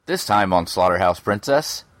This time on Slaughterhouse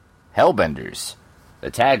Princess, Hellbenders.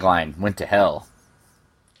 The tagline went to hell.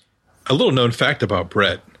 A little known fact about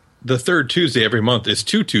Brett. The third Tuesday every month is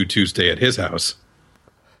Tutu Tuesday at his house.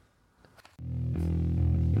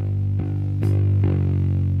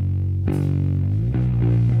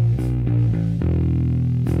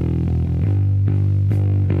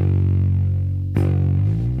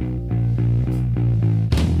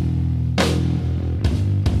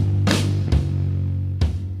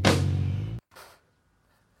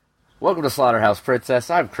 Welcome to Slaughterhouse Princess.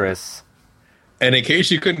 I'm Chris. And in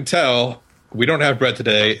case you couldn't tell, we don't have Brett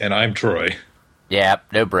today, and I'm Troy. Yeah,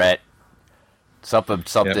 no Brett. Something.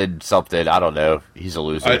 I don't know. He's a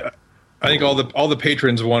loser. I think all the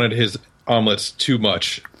patrons wanted his omelets too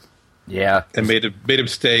much. Yeah, and made him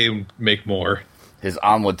stay and make more. His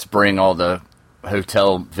omelets bring all the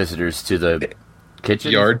hotel visitors to the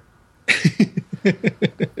kitchen yard.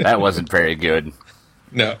 That wasn't very good.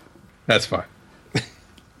 No, that's fine.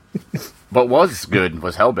 What was good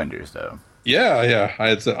was Hellbenders, though. Yeah.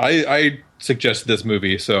 I suggested this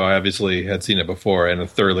movie, so I obviously had seen it before and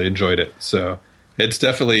thoroughly enjoyed it. So it's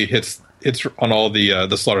definitely hits on all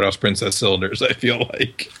the Slaughterhouse Princess cylinders, I feel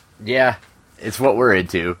like. Yeah, it's what we're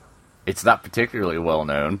into. It's not particularly well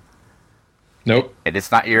known. Nope. And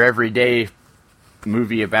it's not your everyday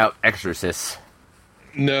movie about exorcists.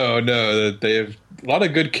 No, they have a lot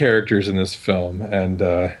of good characters in this film, and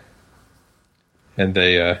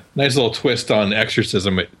they nice little twist on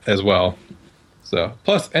exorcism as well. So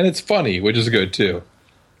and it's funny, which is good too.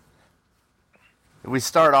 We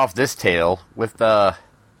start off this tale with a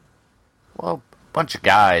bunch of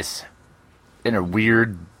guys in a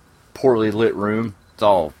weird, poorly lit room. It's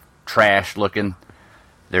all trash looking.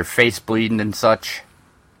 Their face bleeding and such.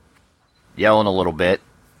 Yelling a little bit.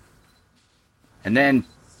 And then,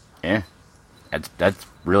 that's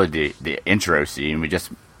really the intro scene. We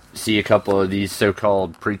just see a couple of these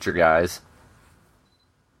so-called preacher guys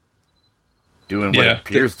doing what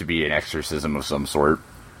appears to be an exorcism of some sort.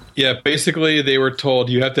 Yeah, basically they were told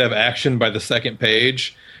you have to have action by the second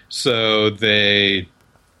page, so they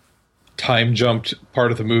time jumped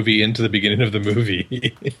part of the movie into the beginning of the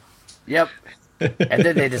movie. Yep. And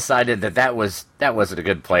then they decided that wasn't a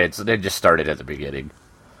good plan, so they just started at the beginning.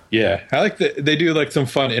 Yeah, I like they do like some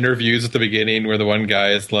fun interviews at the beginning where the one guy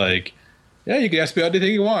is like, "Yeah, you can ask me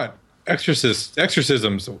anything you want.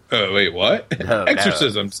 Exorcisms. Oh, wait, what? Oh,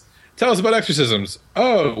 exorcisms. No. Tell us about exorcisms.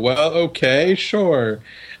 Oh, well, okay, sure.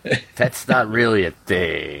 That's not really a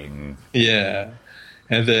thing." Yeah.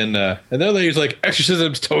 And then the lady's like,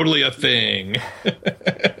 "Exorcism's totally a thing."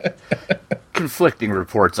 Conflicting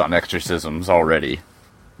reports on exorcisms already.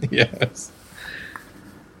 Yes.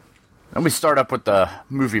 And we start up with the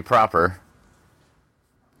movie proper,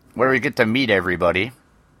 where we get to meet everybody.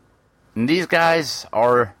 And these guys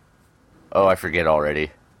are... Oh, I forget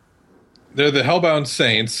already. They're the Hellbound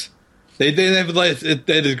Saints. They have like...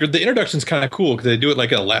 The introduction's kind of cool, because they do it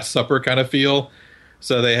like a Last Supper kind of feel.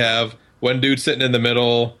 So they have one dude sitting in the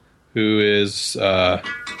middle, who is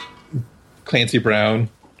Clancy Brown,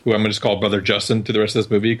 who I'm going to just call Brother Justin through the rest of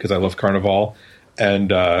this movie, because I love Carnival.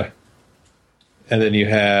 And then you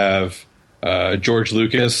have George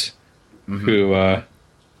Lucas, mm-hmm.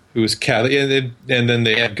 who's Catholic, and then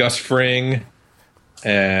they have Gus Fring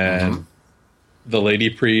and the Lady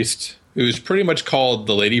Priest, who's pretty much called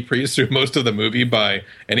the Lady Priest through most of the movie by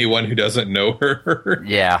anyone who doesn't know her.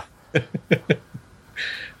 Yeah.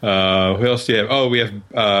 Who else do you have? Oh, we have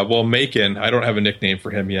Macon. I don't have a nickname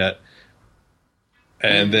for him yet.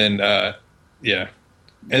 And then And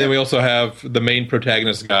then we also have the main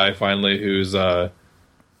protagonist guy, finally, who's, I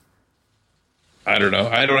don't know.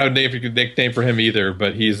 I don't have a nickname for him either,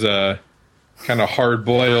 but he's a kind of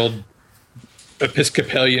hard-boiled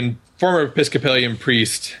former Episcopalian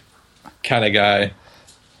priest kind of guy.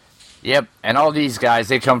 Yep, and all these guys,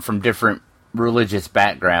 they come from different religious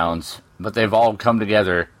backgrounds, but they've all come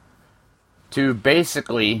together to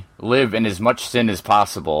basically live in as much sin as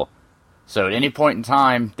possible. So at any point in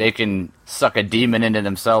time, they can suck a demon into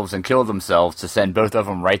themselves and kill themselves to send both of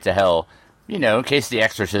them right to hell, in case the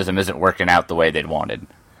exorcism isn't working out the way they'd wanted.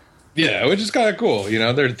 Yeah, which is kind of cool. They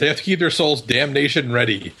have to keep their soul's damnation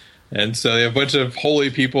ready. And so they have a bunch of holy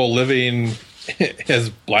people living as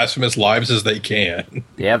blasphemous lives as they can.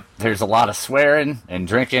 Yep, there's a lot of swearing and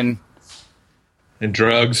drinking. And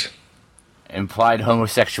drugs. Implied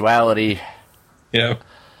homosexuality. It's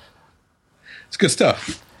good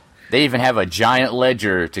stuff. They even have a giant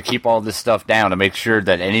ledger to keep all this stuff down to make sure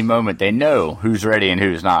that any moment they know who's ready and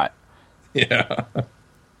who's not. Yeah.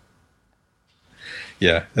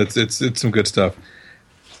 Yeah, it's some good stuff.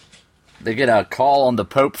 They get a call on the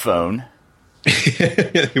Pope phone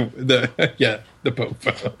the Pope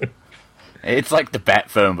phone. It's like the bat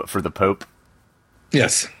phone, but for the Pope.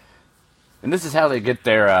 Yes. And this is how they get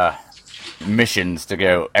their missions to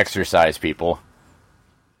go exorcise people.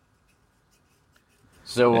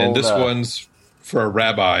 So And this one's for a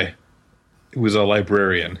rabbi who was a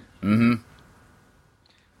librarian. Mm-hmm.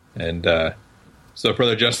 And so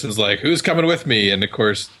Brother Justin's like, who's coming with me? And of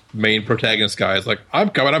course, main protagonist guy is like, I'm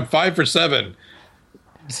coming. I'm 5 for 7.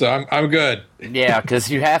 So I'm good. Yeah,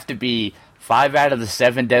 because you have to be 5 out of the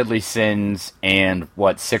 7 deadly sins and,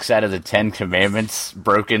 6 out of the 10 commandments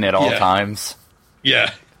broken at all times?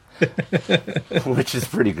 Yeah. Which is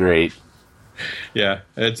pretty great. Yeah.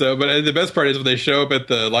 And so, but the best part is when they show up at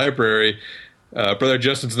the library, Brother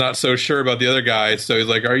Justin's not so sure about the other guy, so he's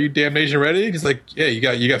like, "Are you damnation ready?" He's like, "Yeah,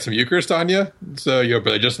 you got some Eucharist on you." So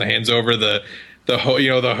Brother Justin hands over the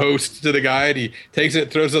host to the guy, and he takes it,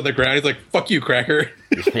 throws it on the ground. He's like, "Fuck you, cracker."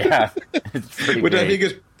 Yeah, it's pretty Which great. I think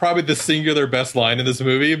is probably the singular best line in this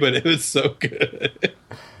movie, but it was so good.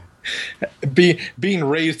 Being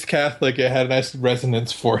raised Catholic, it had a nice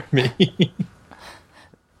resonance for me.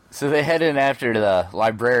 So they head in after the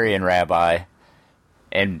librarian rabbi,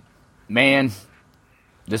 and man,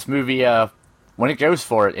 this movie, when it goes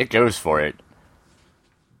for it, it goes for it.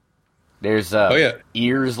 There's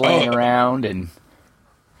ears laying around, and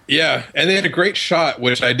yeah, and they had a great shot,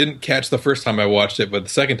 which I didn't catch the first time I watched it, but the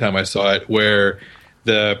second time I saw it, where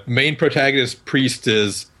the main protagonist priest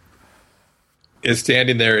is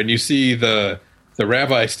standing there, and you see the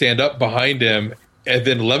rabbi stand up behind him, and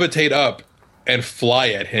then levitate up and fly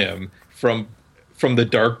at him from the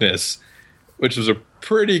darkness, which was a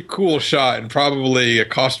pretty cool shot, and probably it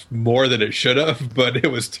cost more than it should have, but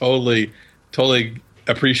it was totally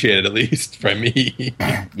appreciated, at least by me.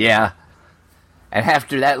 Yeah. And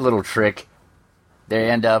after that little trick, they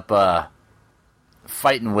end up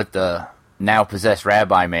fighting with the now possessed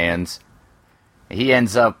rabbi mans. He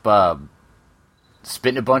ends up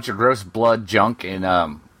spitting a bunch of gross blood junk in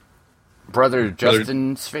Brother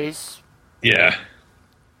Justin's face. Yeah.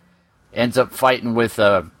 Ends up fighting with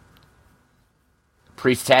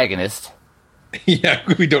priestagonist. Yeah,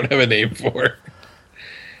 we don't have a name for.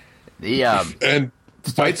 The and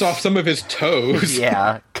bites off some of his toes.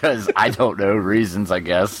 Yeah, because I don't know reasons, I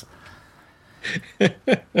guess.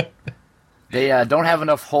 They don't have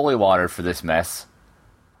enough holy water for this mess.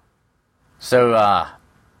 So,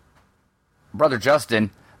 Brother Justin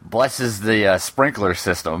blesses the sprinkler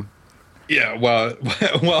system. Yeah, while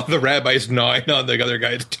the rabbi's gnawing on the other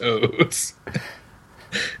guy's toes.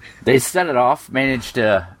 They set it off, managed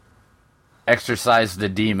to exorcise the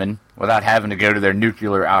demon without having to go to their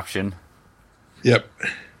nuclear option. Yep.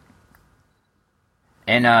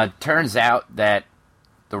 And turns out that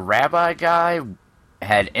the rabbi guy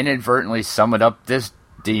had inadvertently summoned up this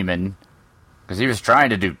demon because he was trying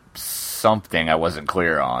to do something I wasn't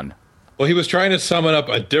clear on. Well, he was trying to summon up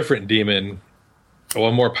a different demon,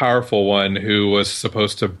 a more powerful one, who was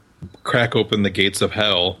supposed to crack open the gates of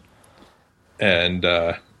hell. And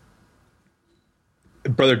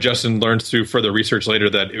Brother Justin learns through further research later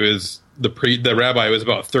that it was the rabbi was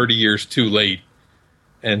about 30 years too late.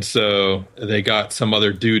 And so they got some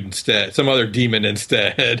other dude instead, some other demon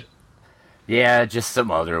instead. Yeah, just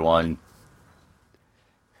some other one.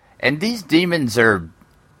 And these demons are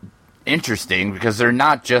interesting because they're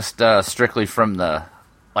not just strictly from the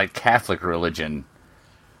Catholic religion.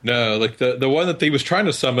 No, like the one that he was trying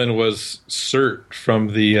to summon was Surt from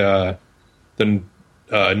the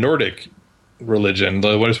Nordic religion,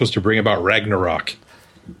 the one who's supposed to bring about Ragnarok.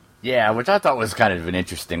 Yeah, which I thought was kind of an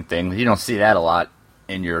interesting thing. You don't see that a lot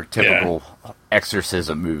in your typical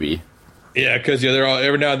exorcism movie. Yeah, because they're all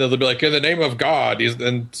every now and then they'll be like, "In the name of God,"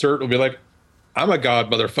 and Surt will be like, "I'm a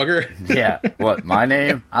god, motherfucker." Yeah, what, my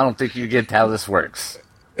name? I don't think you get how this works.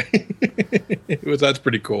 That's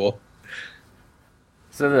pretty cool.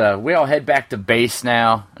 So we all head back to base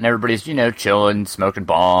now, and everybody's, chilling, smoking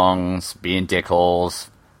bongs, being dickholes,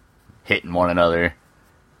 hitting one another.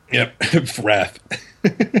 Yep, wrath.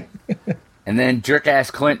 And then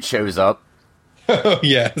jerk-ass Clint shows up. Oh,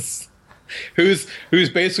 yes. Who's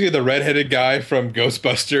basically the redheaded guy from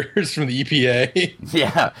Ghostbusters from the EPA.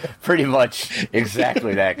 Yeah, pretty much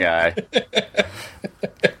exactly that guy.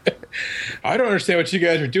 I don't understand what you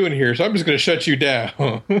guys are doing here, so I'm just going to shut you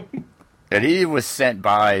down. And he was sent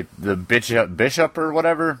by the bishop or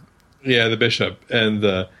whatever. Yeah, the bishop.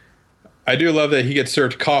 And I do love that he gets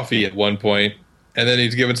served coffee at one point, and then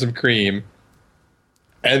he's given some cream.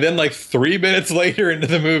 And then 3 minutes later into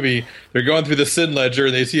the movie, they're going through the sin ledger,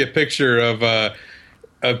 and they see a picture of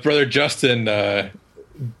Brother Justin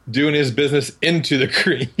doing his business into the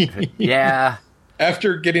cream. Yeah.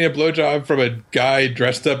 after getting a blowjob from a guy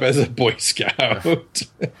dressed up as a Boy Scout.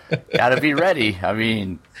 Gotta be ready. I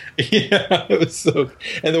mean, Yeah, it was so.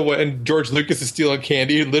 And George Lucas is stealing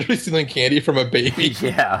candy, literally stealing candy from a baby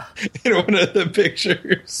yeah. in one of the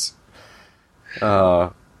pictures.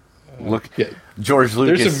 Look, Yeah. George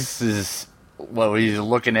Lucas is he's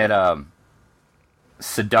looking at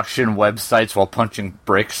seduction websites while punching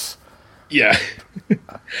bricks. Yeah.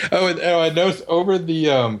 I noticed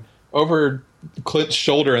over Clint's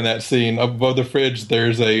shoulder in that scene, above the fridge,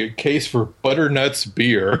 there's a case for Butternuts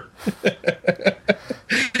beer.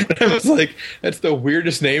 I was like, that's the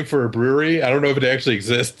weirdest name for a brewery. I don't know if it actually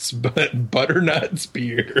exists, but Butternuts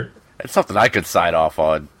beer. That's something I could sign off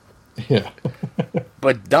on. Yeah.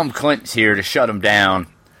 But dumb Clint's here to shut them down.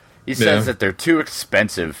 He says Yeah. that they're too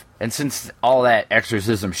expensive. And since all that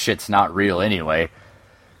exorcism shit's not real anyway,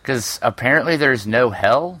 because apparently there's no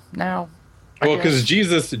hell now. Well, because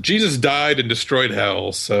Jesus died and destroyed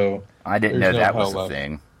hell, so I didn't know there's no that was hell a left.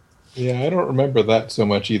 thing. Yeah, I don't remember that so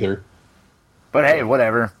much either. But hey,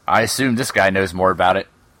 whatever. I assume this guy knows more about it.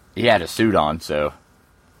 He had a suit on, so.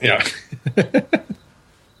 Yeah.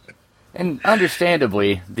 And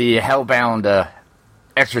understandably, the hellbound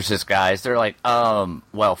exorcist guys, they're like,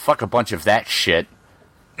 well, fuck a bunch of that shit.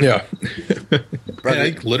 Yeah. Brother- I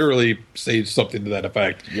think literally say something to that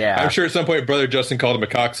effect. Yeah. I'm sure at some point Brother Justin called him a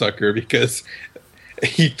cocksucker because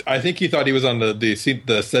I think he thought he was on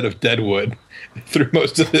the set of Deadwood through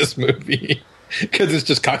most of this movie. Because it's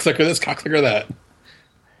just cocksucker this, cocksucker that.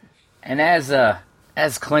 And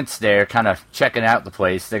as Clint's there kind of checking out the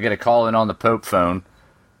place, they're going to call in on the Pope phone.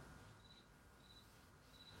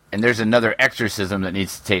 And there's another exorcism that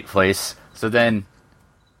needs to take place. So then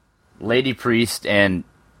Lady Priest and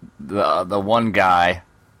the one guy,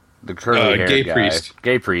 the curly haired gay guy, priest.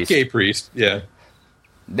 gay priest, Gay priest, yeah.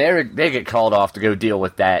 they get called off to go deal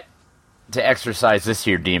with that, to exorcise this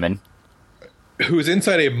here demon. Who is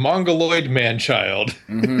inside a mongoloid man-child.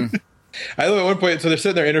 Mm-hmm. I love at one point, so they're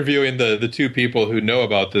sitting there interviewing the two people who know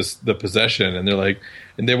about the possession, and they're like,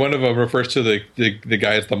 one of them refers to the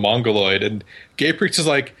guy as the mongoloid, and gay priest is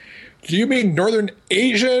like, do you mean Northern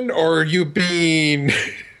Asian, or are you being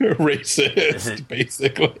racist,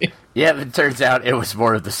 basically? Yeah, but it turns out it was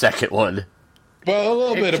more of the second one. Well, a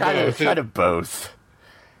little bit of both. Kind of both.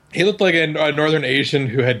 He looked like a Northern Asian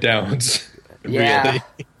who had Downs. Yeah. Really.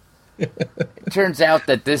 It turns out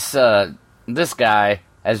that this guy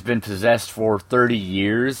has been possessed for 30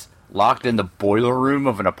 years, locked in the boiler room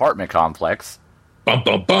of an apartment complex. Bum,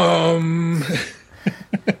 bum, bum.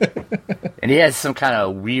 And he has some kind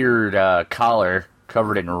of weird collar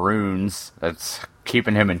covered in runes that's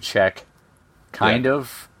keeping him in check. Kind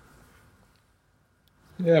of.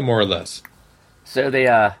 Yeah, more or less. So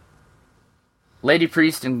the Lady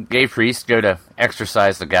Priest and Gay Priest go to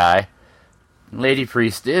exorcise the guy. Lady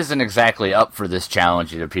Priest isn't exactly up for this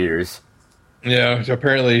challenge, it appears. Yeah,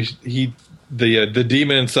 apparently the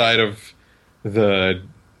demon inside of the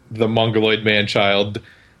mongoloid man child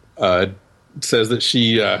says that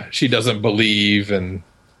she doesn't believe, and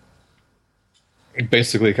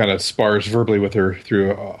basically kind of spars verbally with her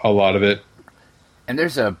through a lot of it. And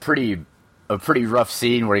there's a pretty rough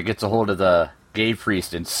scene where he gets a hold of the gay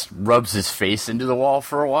priest and rubs his face into the wall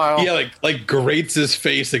for a while. Yeah, like grates his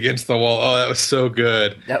face against the wall. Oh, that was so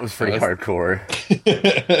good. That was pretty hardcore.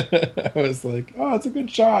 I was like, oh, it's a good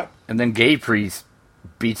shot. And then gay priest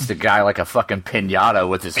beats the guy like a fucking piñata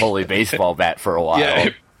with his holy baseball bat for a while. Yeah,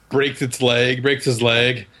 it breaks his leg.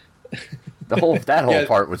 That whole Yeah.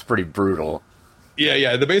 part was pretty brutal.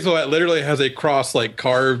 Yeah. The baseball bat literally has a cross like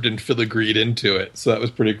carved and filigreed into it, so that was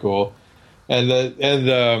pretty cool. And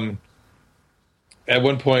at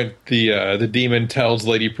one point, the demon tells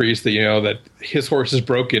Lady Priest that that his horse is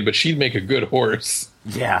broken, but she'd make a good horse.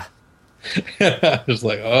 Yeah. I was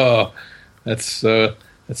like, oh, that's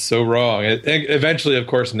so wrong. And eventually, of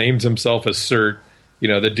course, names himself as Surt,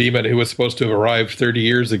 the demon who was supposed to have arrived 30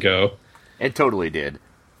 years ago. It totally did.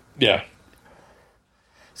 Yeah.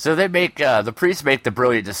 So they make the priests make the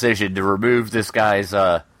brilliant decision to remove this guy's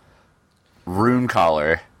rune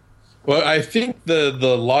collar. Well, I think the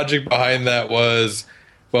logic behind that was,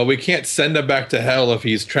 well, we can't send him back to hell if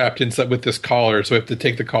he's trapped inside with this collar, so we have to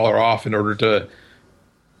take the collar off in order to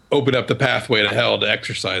open up the pathway to hell to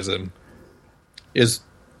exorcise him. At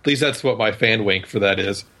least that's what my fan wink for that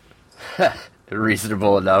is.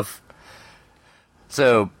 Reasonable enough.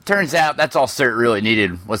 So, turns out that's all Surt really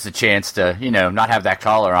needed was the chance to, not have that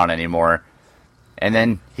collar on anymore. And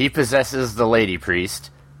then he possesses the lady priest.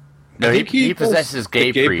 No, I think he possesses the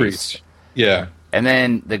gay priest. Yeah. And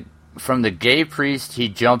then from the gay priest, he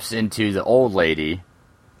jumps into the old lady.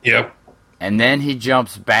 Yep. And then he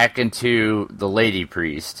jumps back into the lady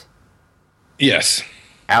priest Yes.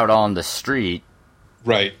 out on the street.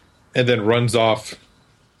 Right. And then runs off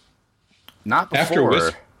Not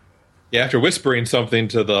before. after whispering something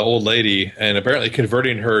to the old lady and apparently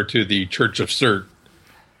converting her to the Church of Surt.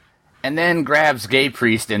 And then grabs gay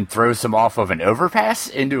priest and throws him off of an overpass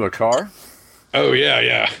into a car. Oh,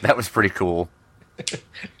 yeah. That was pretty cool.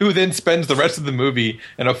 Who then spends the rest of the movie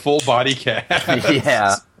in a full body cast.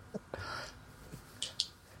 Yeah.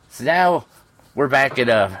 So now we're back at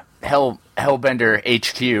a Hellbender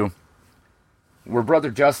HQ, where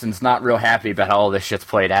Brother Justin's not real happy about how all this shit's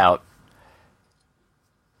played out.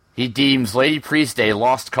 He deems Lady Priest a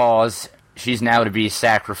lost cause. She's now to be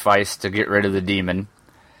sacrificed to get rid of the demon.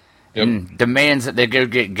 Yep. And demands that they go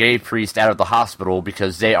get gay priest out of the hospital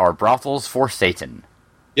because they are brothels for Satan.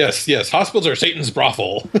 Yes. Hospitals are Satan's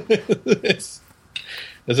brothel.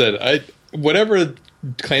 I said, whatever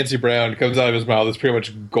Clancy Brown comes out of his mouth is pretty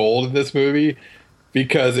much gold in this movie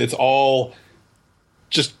because it's all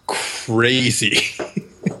just crazy.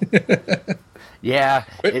 Yeah,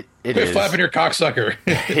 it Quit is. flapping your cocksucker.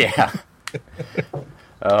 Yeah.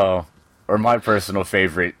 Oh, or my personal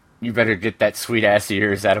favorite. You better get that sweet ass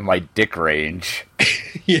ears out of my dick range.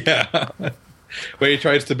 Yeah. Where he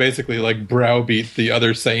tries to basically like browbeat the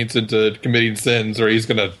other saints into committing sins, or he's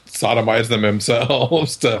going to sodomize them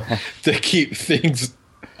himself to keep things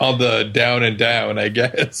on the down and down, I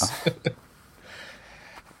guess.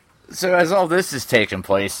 So as all this is taking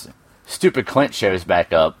place, stupid Clint shows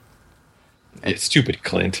back up. Yeah, stupid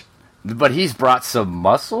Clint. But he's brought some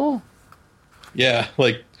muscle? Yeah,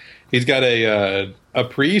 like he's got a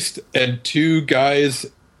priest and two guys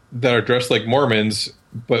that are dressed like Mormons,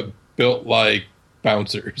 but built like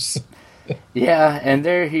bouncers. Yeah, and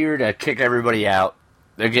they're here to kick everybody out.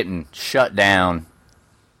 They're getting shut down.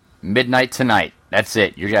 Midnight tonight. That's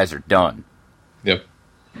it. You guys are done. Yep.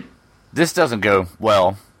 This doesn't go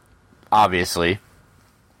well, obviously.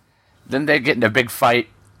 Then they get in a big fight.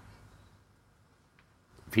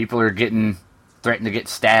 People are threatened to get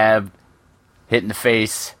stabbed, hit in the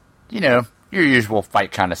face. You know, your usual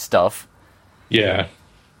fight kind of stuff. Yeah.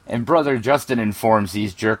 And Brother Justin informs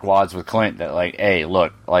these jerkwads with Clint that, like, hey,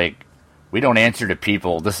 look, like, we don't answer to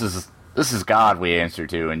people. This is God we answer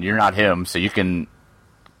to, and you're not him, so you can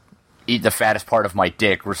eat the fattest part of my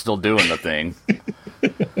dick. We're still doing the thing.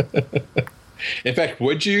 In fact,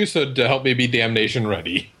 would you? So to help me be damnation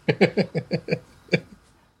ready.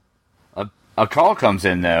 A call comes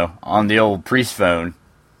in, though, on the old priest phone,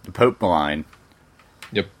 the Pope line.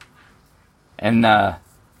 Yep. And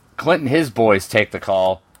Clint and his boys take the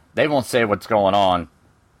call. They won't say what's going on,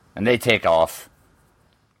 and they take off.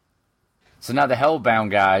 So now the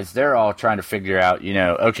Hellbound guys, they're all trying to figure out, you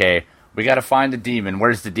know, okay, we got to find the demon.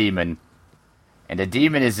 Where's the demon? And the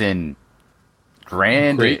demon is in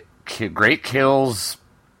Great Kills,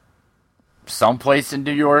 someplace in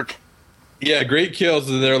New York. Yeah, Great Kills,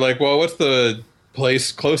 and they're like, well, what's the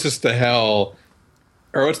place closest to hell?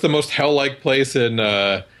 Or what's the most hell-like place in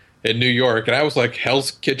New York? And I was like,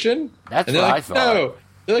 Hell's Kitchen? That's and what like, I thought. No.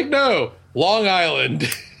 They're like, no, Long Island.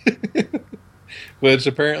 Which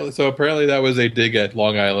apparently that was a dig at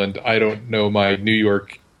Long Island. I don't know my New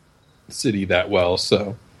York City that well,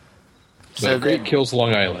 so Great Kills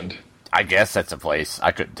Long Island. I guess that's a place.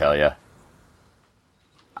 I couldn't tell you.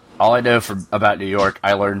 All I know about New York,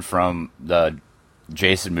 I learned from the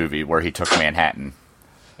Jason movie where he took Manhattan.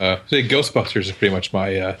 Ghostbusters is pretty much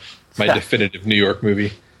my definitive New York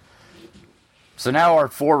movie. So now our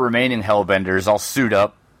 4 remaining Hellbenders all suit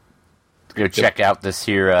up to go check out this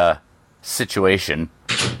here situation.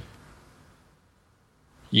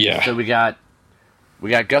 Yeah. So we got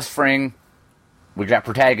Gus Fring, we got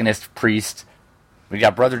protagonist Priest, we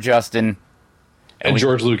got Brother Justin, and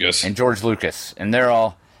George Lucas. And George Lucas. And they're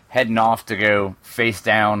all heading off to go face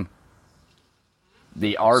down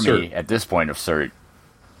the army Surt. at this point of Surt.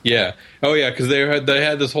 Yeah. Oh, yeah, because they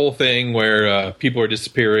had this whole thing where people are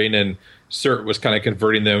disappearing, and Surt was kind of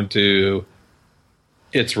converting them to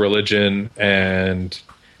its religion, and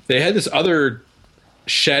they had this other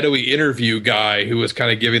shadowy interview guy who was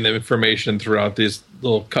kind of giving them information throughout these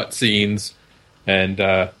little cut scenes, and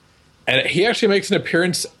he actually makes an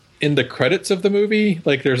appearance in the credits of the movie.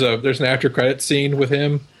 Like there's an after credits scene with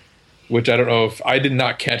him, which I don't know if I did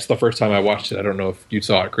not catch the first time I watched it. I don't know if you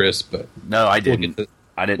saw it, Chris, but no, I didn't.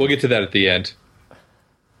 We'll get to that at the end.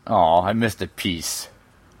 Oh, I missed a piece.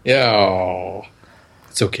 Yeah, oh,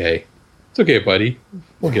 it's okay. It's okay, buddy.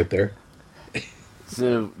 We'll get there.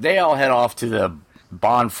 So they all head off to the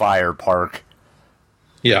bonfire park.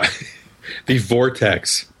 Yeah, the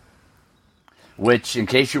Vortex. Which, in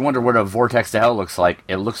case you wonder what a vortex to hell looks like,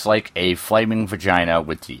 it looks like a flaming vagina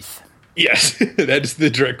with teeth. Yes, that's the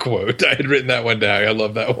direct quote. I had written that one down. I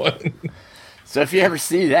love that one. So if you ever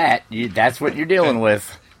see that, that's what you're dealing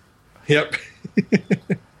with. Yep.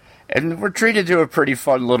 And we're treated to a pretty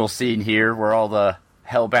fun little scene here where all the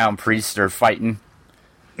hellbound priests are fighting.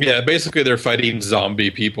 Yeah, basically they're fighting zombie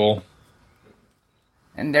people.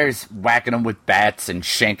 And there's whacking them with bats and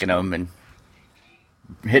shanking them and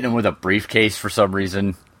hitting them with a briefcase for some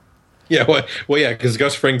reason. Yeah, well, yeah, because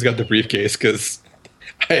Gus Fring's got the briefcase because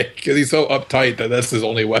he's so uptight that that's his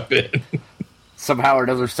only weapon. Somehow or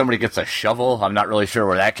another, somebody gets a shovel. I'm not really sure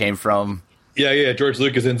where that came from. Yeah, George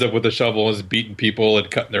Lucas ends up with a shovel and is beating people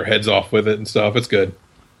and cutting their heads off with it and stuff. It's good.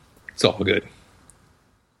 It's all good.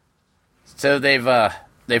 So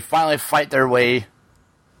they finally fight their way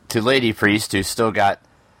to Lady Priest, who's still got,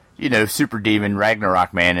 Super Demon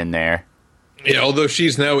Ragnarok Man in there. Yeah, although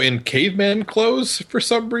she's now in caveman clothes for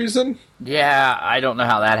some reason. Yeah, I don't know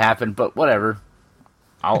how that happened, but whatever.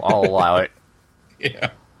 I'll allow it.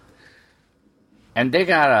 Yeah. And they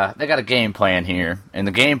got a game plan here, and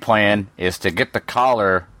the game plan is to get the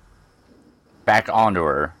collar back onto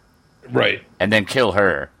her. Right. And then kill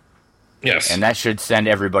her. Yes. And that should send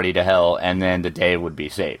everybody to hell, and then the day would be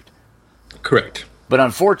saved. Correct. But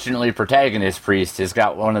unfortunately, Protagonist Priest has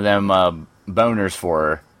got one of them boners for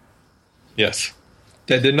her. Yes.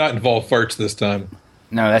 That did not involve farts this time.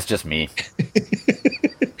 No, that's just me.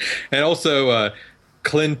 And also,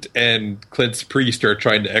 Clint and Clint's priest are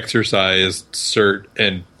trying to exorcise Cert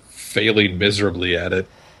and failing miserably at it.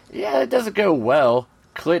 Yeah, it doesn't go well.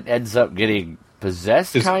 Clint ends up getting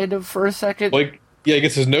possessed, kind of, for a second. He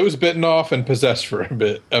gets his nose bitten off and possessed for a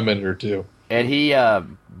minute or two. And he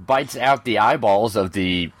bites out the eyeballs of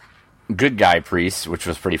the good guy priest, which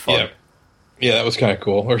was pretty fun. Yeah, that was kind of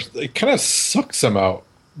cool. Or it kind of sucks them out,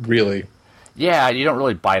 really. Yeah, you don't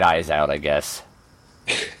really bite eyes out, I guess.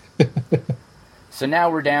 So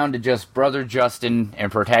now we're down to just Brother Justin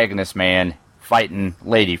and Protagonist Man fighting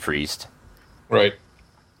Lady Priest. Right.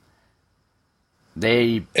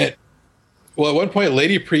 At one point,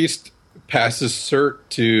 Lady Priest passes Cert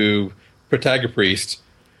to Protagonist Priest,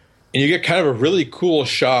 and you get kind of a really cool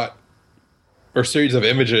shot or series of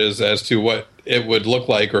images as to what it would look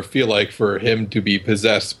like or feel like for him to be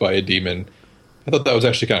possessed by a demon. I thought that was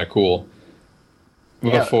actually kind of cool.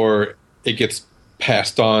 Yeah. Before it gets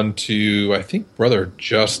passed on to, I think, Brother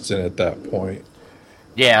Justin at that point.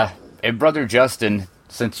 Yeah, and Brother Justin,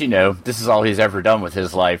 since, this is all he's ever done with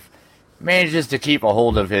his life, manages to keep a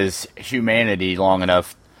hold of his humanity long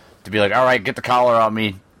enough to be like, all right, get the collar on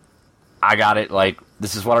me. I got it.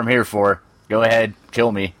 This is what I'm here for. Go ahead,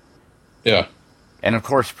 kill me. Yeah. And of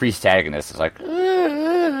course, Priestagonist is like,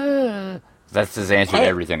 that's his answer to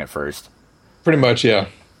everything at first. Pretty much, yeah.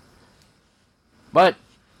 But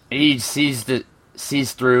he sees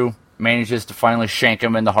through, manages to finally shank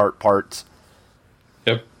him in the heart parts.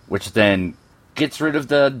 Yep. Which then gets rid of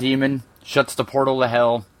the demon, shuts the portal to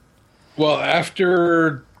hell. Well,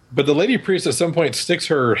 but the Lady Priest at some point sticks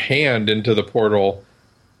her hand into the portal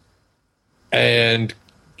and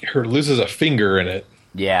loses a finger in it.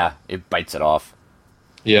 Yeah, it bites it off.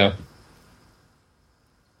 Yeah.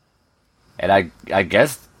 And I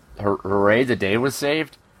guess, hooray, the day was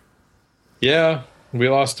saved? Yeah, we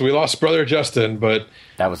lost Brother Justin, but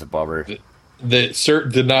that was a bummer. The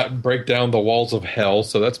Cert did not break down the walls of hell,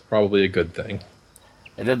 so that's probably a good thing.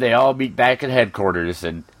 And then they all meet back at headquarters,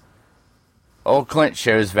 and old Clint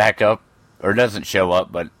shows back up, or doesn't show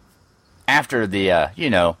up, but after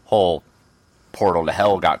the, whole portal to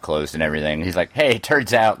hell got closed and everything, he's like, hey, it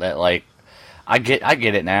turns out that, I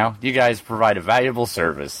get it now. You guys provide a valuable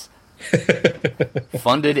service.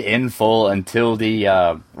 Funded in full until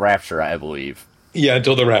the rapture, I believe. Yeah,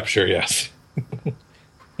 until the rapture, yes.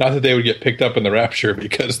 Not that they would get picked up in the rapture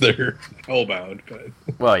because they're hellbound. But.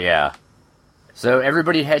 Well, yeah. So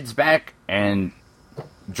everybody heads back and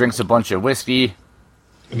drinks a bunch of whiskey.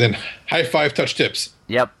 And then high five, touch tips.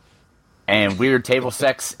 Yep. And weird table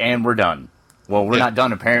sex, and we're done. Well, we're not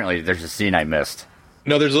done, apparently. There's a scene I missed.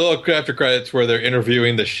 No, there's a little after credits where they're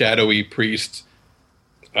interviewing the shadowy priest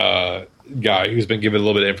guy who's been given a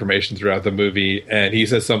little bit of information throughout the movie, and he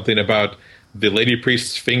says something about the Lady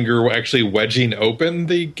Priest's finger actually wedging open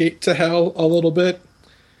the gate to hell a little bit.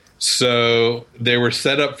 So they were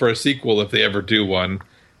set up for a sequel if they ever do one.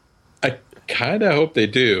 I kind of hope they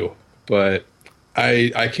do, but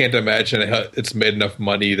I can't imagine it's made enough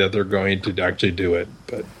money that they're going to actually do it.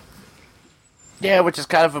 But yeah, which is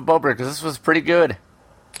kind of a bummer because this was pretty good.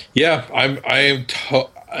 Yeah,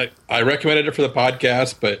 I recommended it for the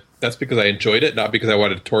podcast, but that's because I enjoyed it, not because I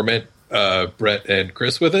wanted to torment Brett and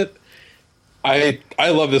Chris with it. I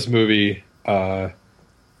love this movie. I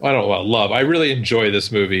don't know about love. I really enjoy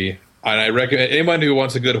this movie, and I recommend anyone who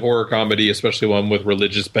wants a good horror comedy, especially one with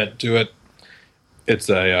religious bent to it. It's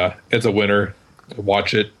a winner.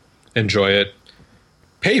 Watch it, enjoy it,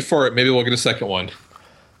 pay for it. Maybe we'll get a second one.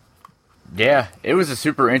 Yeah, it was a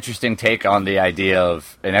super interesting take on the idea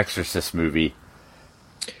of an Exorcist movie.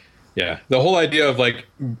 Yeah, the whole idea of like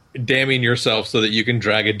damning yourself so that you can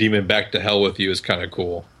drag a demon back to hell with you is kind of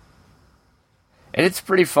cool. And it's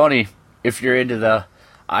pretty funny if you're into the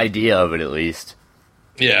idea of it, at least.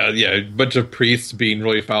 Yeah, a bunch of priests being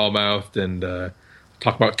really foul-mouthed and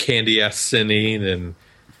talk about candy-ass sinning and,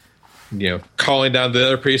 calling down the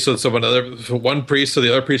other priest so one priest so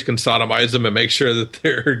the other priest can sodomize them and make sure that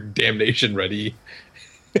they're damnation ready.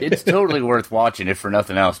 It's totally worth watching, if for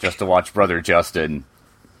nothing else, just to watch Brother Justin.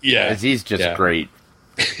 Yeah. Because he's just great.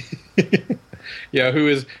 Yeah, who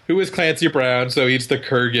is Clancy Brown? So he's the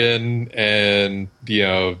Kurgan and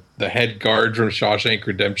the head guard from Shawshank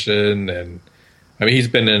Redemption, and I mean he's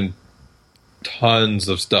been in tons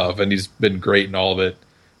of stuff and he's been great in all of it.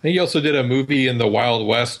 And he also did a movie in the Wild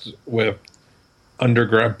West with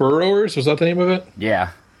Underground Burrowers. Was that the name of it?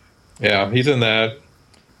 Yeah. Yeah, he's in that.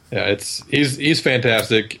 Yeah, he's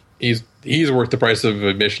fantastic. He's worth the price of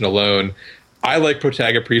admission alone. I like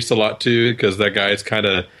Protagonist Priest a lot too because that guy is kind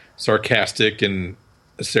of sarcastic and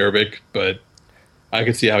acerbic, but I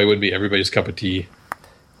could see how he wouldn't be everybody's cup of tea.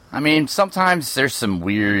 I mean, sometimes there's some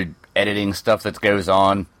weird editing stuff that goes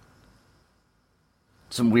on.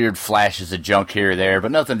 Some weird flashes of junk here or there,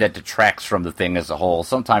 but nothing that detracts from the thing as a whole.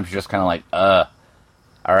 Sometimes you're just kind of like,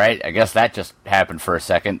 alright, I guess that just happened for a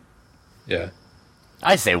second. Yeah.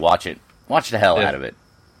 I say watch it. Watch the hell out of it.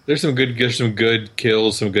 There's some good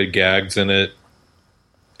kills, some good gags in it.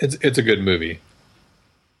 It's a good movie.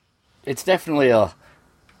 It's definitely a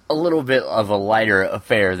little bit of a lighter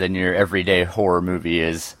affair than your everyday horror movie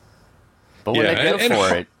is. But when they go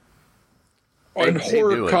for it, and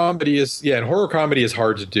horror comedy is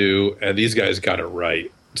hard to do, and these guys got it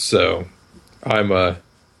right. So I'm all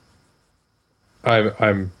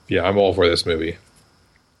for this movie.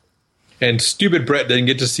 And stupid Brett didn't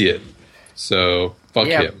get to see it, so fuck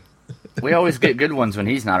him. We always get good ones when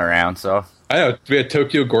he's not around. So I know we had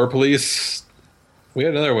Tokyo Gore Police. We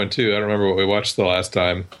had another one too. I don't remember what we watched the last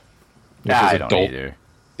time. I don't either.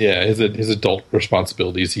 Yeah, his adult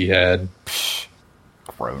responsibilities he had.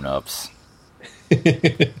 Grown-ups.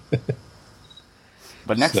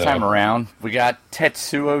 But next time around, we got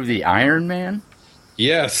Tetsuo the Iron Man.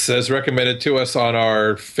 Yes, as recommended to us on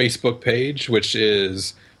our Facebook page, which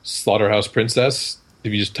is Slaughterhouse Princess.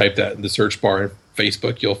 If you just type that in the search bar on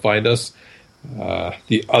Facebook, you'll find us.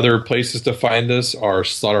 The other places to find us are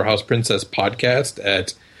Slaughterhouse Princess Podcast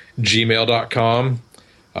at gmail.com.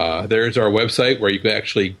 There's our website where you can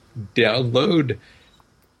actually download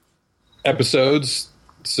episodes.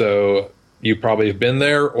 So you probably have been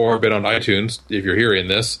there or been on iTunes if you're hearing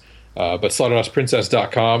this. But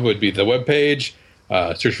slaughterhouseprincess.com would be the webpage.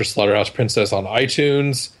 Search for Slaughterhouse Princess on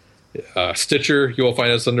iTunes. Stitcher, you will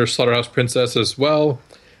find us under Slaughterhouse Princess as well.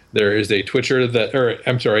 There is a Twitter that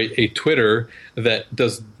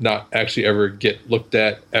does not actually ever get looked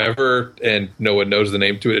at ever, and no one knows the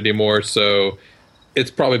name to it anymore. So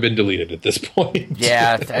it's probably been deleted at this point.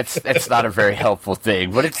 Yeah, that's not a very helpful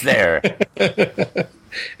thing, but it's there.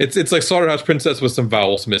 It's like Slaughterhouse Princess with some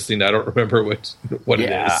vowels missing. I don't remember what it is.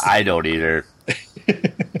 Yeah, I don't either.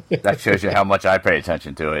 That shows you how much I pay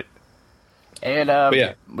attention to it. And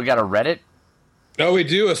we got a Reddit. No, we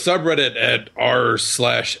do a subreddit at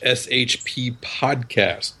r/SHP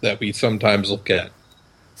podcast that we sometimes look at.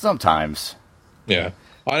 Sometimes. Yeah.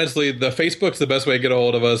 Honestly, the Facebook's the best way to get a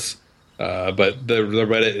hold of us, but the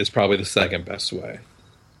Reddit is probably the second best way.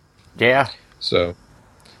 Yeah. So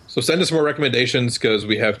send us more recommendations because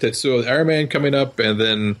we have Tetsuo the Iron Man coming up, and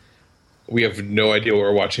then we have no idea what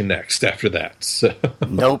we're watching next after that. So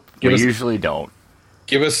nope, we usually don't.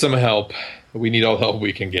 Give us some help. We need all the help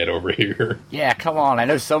we can get over here. Yeah, come on. I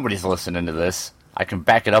know somebody's listening to this. I can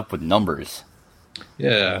back it up with numbers.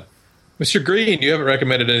 Yeah. Mr. Green, you haven't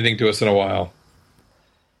recommended anything to us in a while.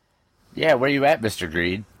 Yeah, where you at, Mr.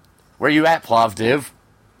 Green? Where you at, Plovdiv?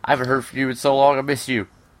 I haven't heard from you in so long, I miss you.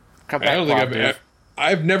 Come back, Plovdiv.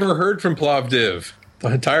 I've never heard from Plovdiv. The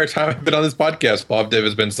entire time I've been on this podcast, Plovdiv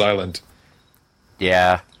has been silent.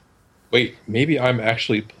 Yeah. Wait, maybe I'm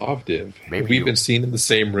actually Plovdiv. Maybe we've been seen in the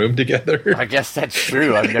same room together. I guess that's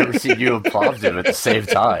true. I've never seen you and Plovdiv at the same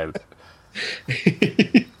time.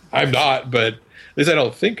 I'm not, but at least I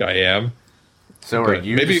don't think I am. So are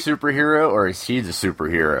you the superhero, or is he the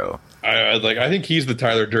superhero? I think he's the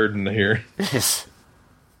Tyler Durden here.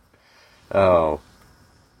 Oh.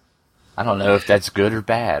 I don't know if that's good or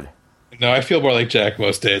bad. No, I feel more like Jack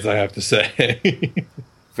most days, I have to say.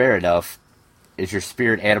 Fair enough. Is your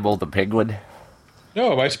spirit animal the penguin?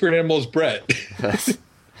 No, my spirit animal is Brett.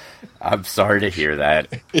 I'm sorry to hear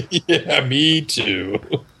that. Yeah, me too.